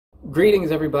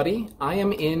Greetings, everybody. I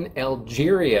am in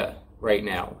Algeria right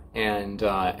now, and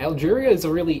Algeria is a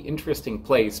really interesting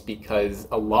place because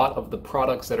a lot of the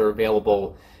products that are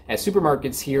available at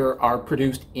supermarkets here are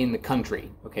produced in the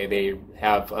country. Okay, they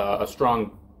have a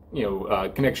strong,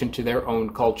 connection to their own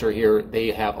culture here.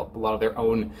 They have a lot of their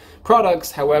own products.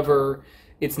 However,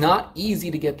 it's not easy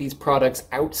to get these products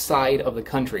outside of the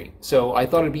country. So I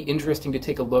thought it'd be interesting to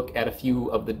take a look at a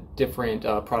few of the different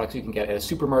products you can get at a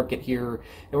supermarket here.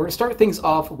 And we're going to start things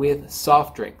off with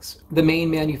soft drinks. The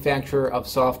main manufacturer of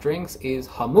soft drinks is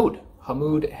Hamoud.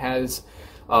 Hamoud has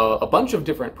a bunch of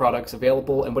different products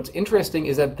available, and what's interesting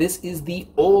is that this is the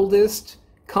oldest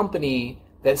company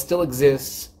that still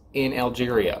exists in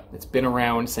Algeria. It's been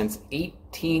around since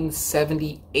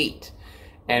 1878.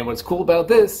 And what's cool about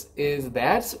this is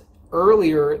that's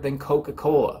earlier than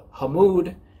Coca-cola.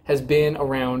 Hamoud has been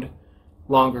around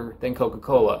longer than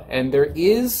Coca-cola. And there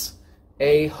is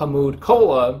a Hamoud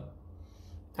Cola.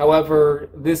 However,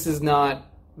 this is not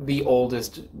the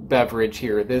oldest beverage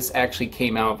here. This actually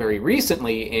came out very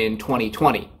recently in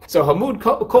 2020. So Hamoud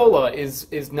Cola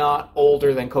is not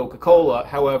older than Coca-cola.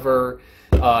 However,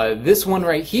 this one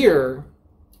right here,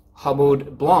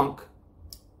 Hamoud Blanc,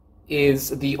 is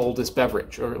the oldest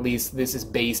beverage, or at least this is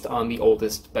based on the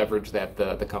oldest beverage that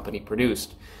the company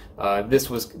produced.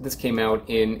 This came out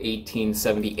in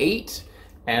 1878,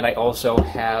 and I also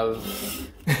have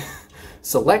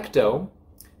Selecto,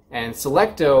 and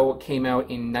Selecto came out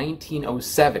in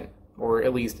 1907, or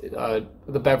at least the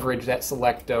beverage that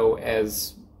Selecto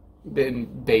has been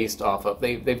based off of.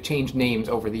 They've changed names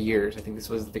over the years. I think this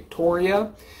was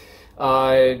Victoria,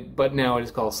 but now it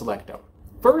is called Selecto.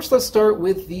 First, let's start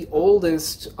with the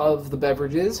oldest of the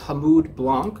beverages, Hamoud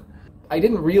Blanc. I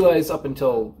didn't realize up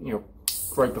until,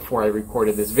 right before I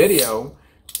recorded this video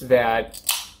that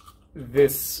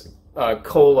this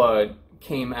cola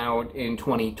came out in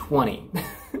 2020.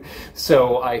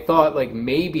 So I thought like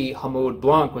maybe Hamoud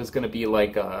Blanc was going to be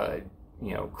like a,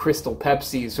 Crystal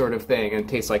Pepsi sort of thing and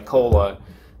taste like cola,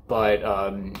 but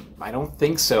I don't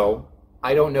think so.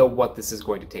 I don't know what this is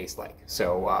going to taste like.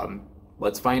 So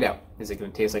let's find out. Is it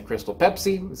going to taste like Crystal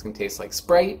Pepsi? Is it going to taste like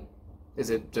Sprite? Is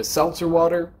it just seltzer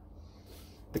water?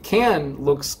 The can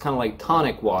looks kind of like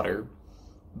tonic water,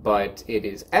 but it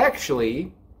is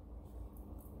actually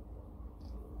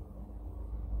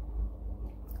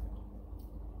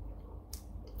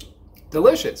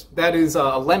delicious. That is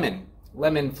a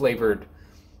lemon flavored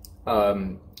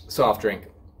soft drink.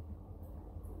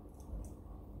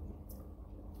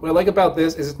 What I like about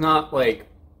this is it's not like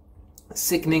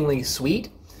sickeningly sweet.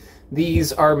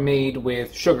 These are made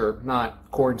with sugar,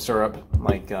 not corn syrup,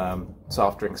 like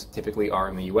soft drinks typically are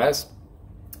in the US.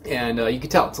 And you can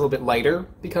tell it's a little bit lighter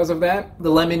because of that. The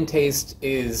lemon taste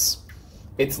it's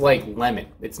like lemon.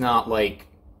 It's not like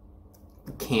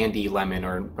candy lemon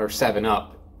or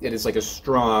 7-Up. It is like a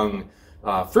strong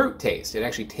fruit taste. It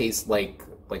actually tastes like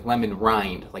lemon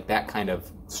rind, like that kind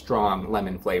of strong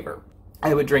lemon flavor.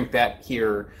 I would drink that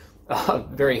here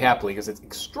very happily because it's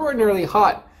extraordinarily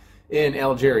hot in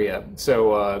Algeria.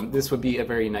 So this would be a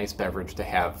very nice beverage to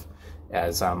have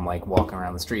as I'm like walking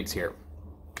around the streets here.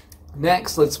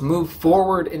 Next, let's move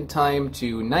forward in time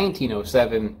to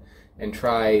 1907 and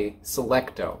try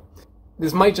Selecto.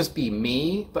 This might just be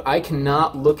me, but I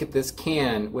cannot look at this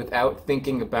can without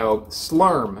thinking about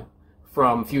Slurm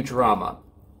from Futurama.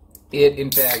 It, in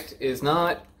fact, is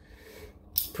not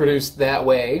produced that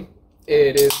way.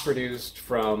 It is produced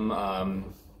from,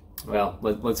 well,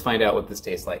 let's find out what this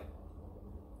tastes like.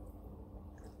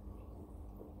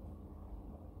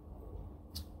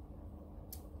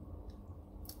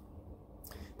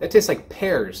 That tastes like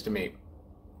pears to me.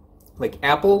 Like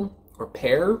apple or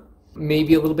pear.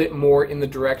 Maybe a little bit more in the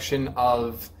direction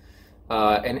of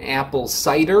an apple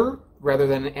cider rather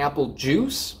than an apple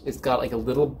juice. It's got like a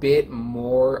little bit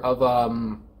more of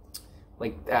a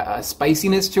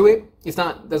spiciness to it.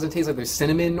 Doesn't taste like there's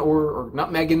cinnamon or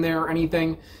nutmeg in there or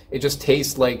anything. It just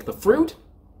tastes like the fruit,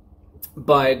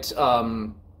 but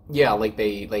yeah, like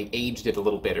they aged it a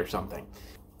little bit or something.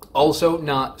 Also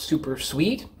not super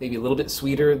sweet, maybe a little bit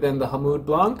sweeter than the Hamoud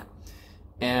Blanc,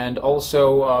 and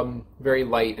also very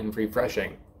light and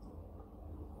refreshing.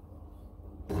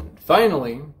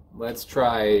 Finally, let's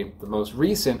try the most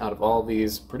recent out of all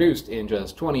these, produced in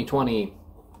just 2020,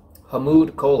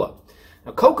 Hamoud Cola.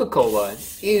 Now, Coca-cola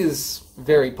is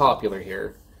very popular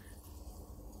here.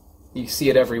 You see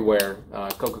it everywhere.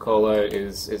 Coca-cola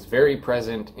is very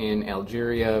present in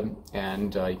Algeria,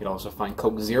 and you can also find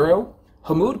Coke Zero.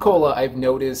 Hamoud Cola, I've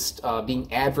noticed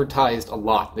being advertised a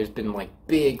lot. There's been like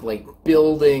big, like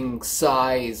building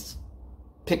size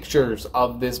pictures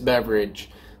of this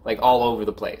beverage like all over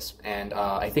the place. And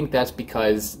I think that's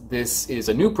because this is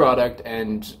a new product,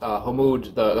 and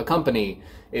Hamoud, the company,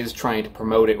 is trying to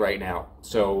promote it right now.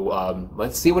 So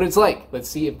let's see what it's like. Let's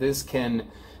see if this can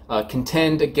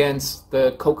contend against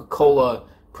the Coca-Cola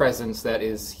presence that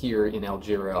is here in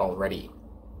Algeria already.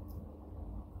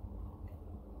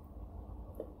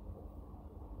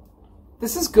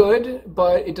 This is good,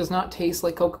 but it does not taste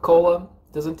like Coca-Cola.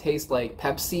 It doesn't taste like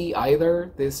Pepsi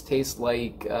either. This tastes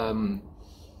like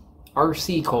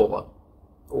RC Cola,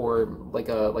 or like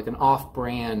an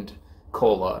off-brand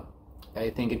cola. I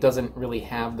think it doesn't really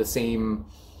have the same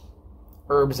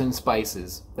herbs and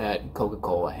spices that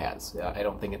Coca-Cola has. I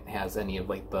don't think it has any of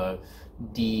like the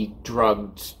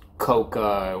de-drugged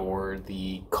Coca or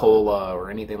the cola or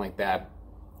anything like that.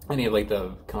 Any of like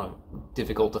the kind of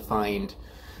difficult to find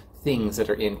things that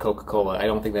are in Coca-Cola. I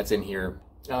don't think that's in here.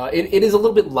 It is a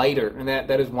little bit lighter, and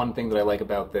that is one thing that I like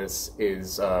about this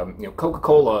is, you know,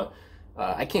 Coca-Cola,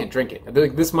 I can't drink it.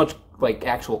 Like this much like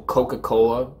actual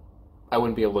Coca-Cola, I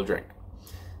wouldn't be able to drink.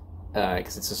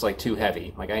 Because it's just like too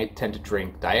heavy. Like I tend to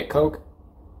drink Diet Coke,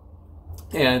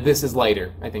 and this is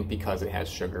lighter, I think because it has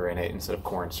sugar in it instead of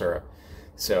corn syrup.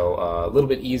 So a little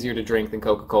bit easier to drink than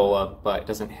Coca-Cola, but it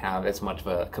doesn't have as much of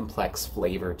a complex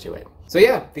flavor to it. So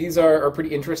yeah, these are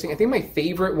pretty interesting. I think my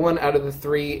favorite one out of the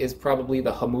three is probably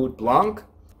the Hamoud Blanc.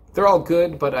 They're all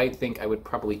good, but I think I would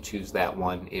probably choose that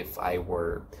one if I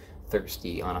were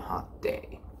thirsty on a hot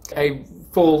day. I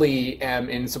fully am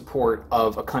in support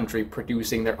of a country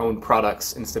producing their own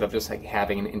products instead of just like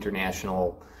having an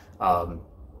international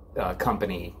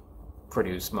company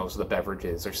produce most of the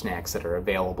beverages or snacks that are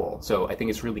available. So I think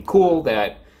it's really cool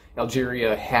that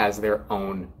Algeria has their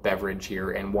own beverage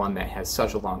here, and one that has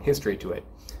such a long history to it.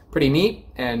 Pretty neat,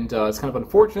 and it's kind of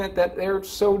unfortunate that they're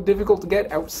so difficult to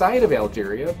get outside of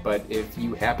Algeria, but if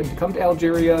you happen to come to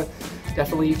Algeria,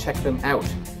 definitely check them out.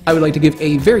 I would like to give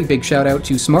a very big shout out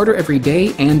to Smarter Every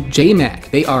Day and JMac.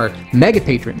 They are mega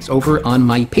patrons over on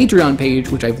my Patreon page,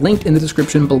 which I've linked in the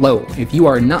description below. If you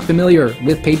are not familiar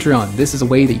with Patreon, this is a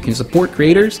way that you can support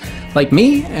creators like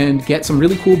me and get some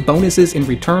really cool bonuses in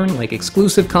return, like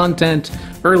exclusive content,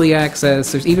 early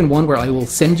access. There's even one where I will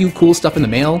send you cool stuff in the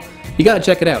mail. You gotta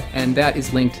check it out, and that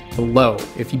is linked below.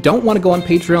 If you don't want to go on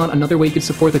Patreon, another way you can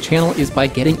support the channel is by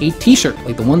getting a t-shirt,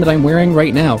 like the one that I'm wearing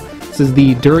right now. This is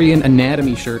the Durian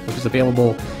Anatomy shirt, which is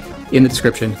available in the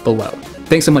description below.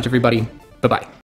 Thanks so much, everybody. Bye-bye.